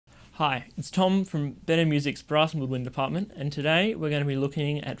Hi, it's Tom from Better Music's Brass and Woodwind department, and today we're going to be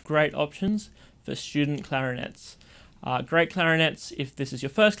looking at great options for student clarinets. Great clarinets if this is your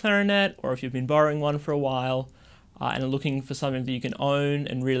first clarinet or if you've been borrowing one for a while and are looking for something that you can own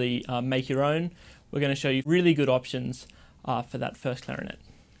and really make your own. We're going to show you really good options for that first clarinet.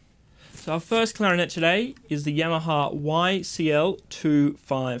 So our first clarinet today is the Yamaha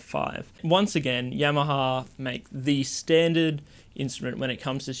YCL255. Once again, Yamaha make the standard instrument when it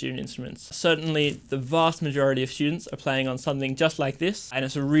comes to student instruments. Certainly the vast majority of students are playing on something just like this, and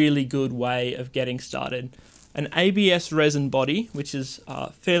it's a really good way of getting started. An ABS resin body, which is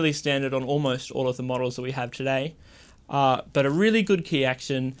fairly standard on almost all of the models that we have today, but a really good key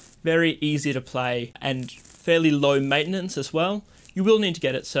action, very easy to play, and fairly low maintenance as well. You will need to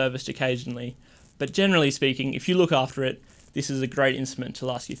get it serviced occasionally, but generally speaking, if you look after it, this is a great instrument to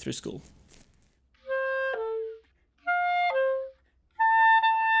last you through school.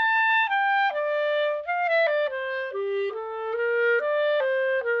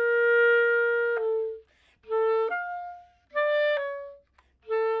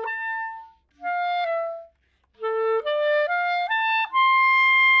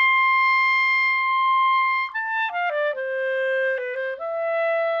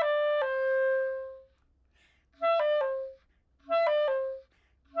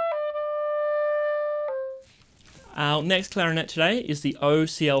 Our next clarinet today is the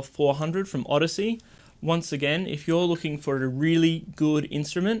OCL-400 from Prodige. Once again, if you're looking for a really good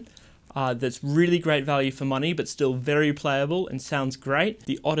instrument that's really great value for money but still very playable and sounds great,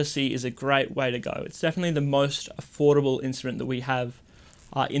 the Prodige is a great way to go. It's definitely the most affordable instrument that we have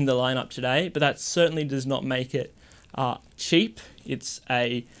in the lineup today, but that certainly does not make it cheap. It's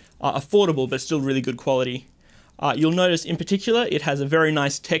affordable but still really good quality. You'll notice in particular it has a very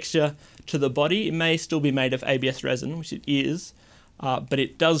nice texture to the body. It may still be made of ABS resin, which it is, but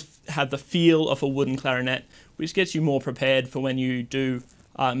it does have the feel of a wooden clarinet, which gets you more prepared for when you do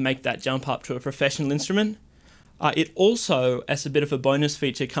make that jump up to a professional instrument. It also, as a bit of a bonus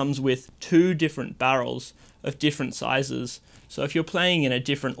feature, comes with two different barrels of different sizes. So if you're playing in a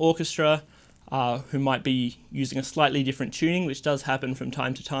different orchestra who might be using a slightly different tuning, which does happen from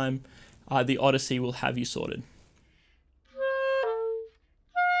time to time, the Prodige will have you sorted.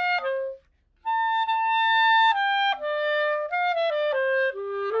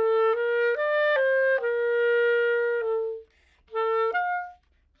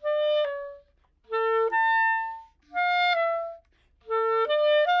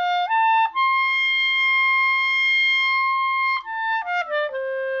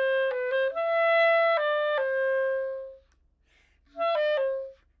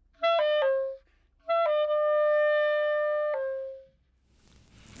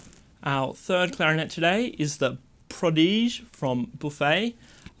 Our third clarinet today is the Prodige from Buffet.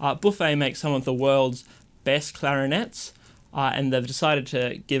 Buffet makes some of the world's best clarinets, and they've decided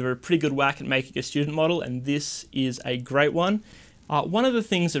to give a pretty good whack at making a student model, and this is a great one. One of the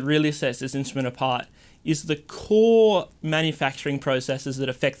things that really sets this instrument apart is the core manufacturing processes that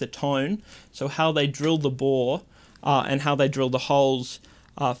affect the tone, so how they drill the bore and how they drill the holes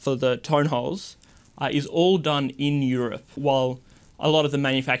for the tone holes is all done in Europe, while a lot of the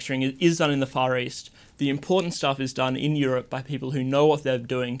manufacturing is done in the Far East. The important stuff is done in Europe by people who know what they're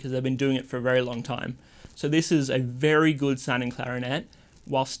doing because they've been doing it for a very long time. So this is a very good sounding clarinet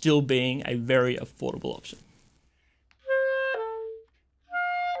while still being a very affordable option.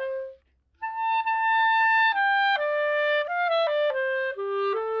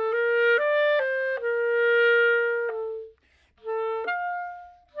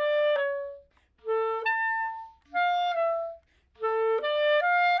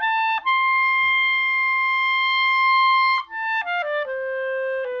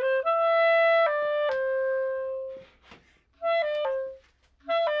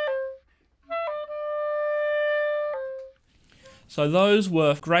 So those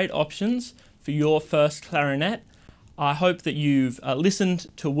were great options for your first clarinet. I hope that you've listened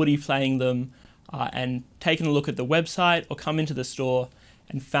to Woody playing them and taken a look at the website or come into the store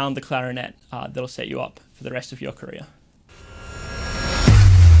and found the clarinet that'll set you up for the rest of your career.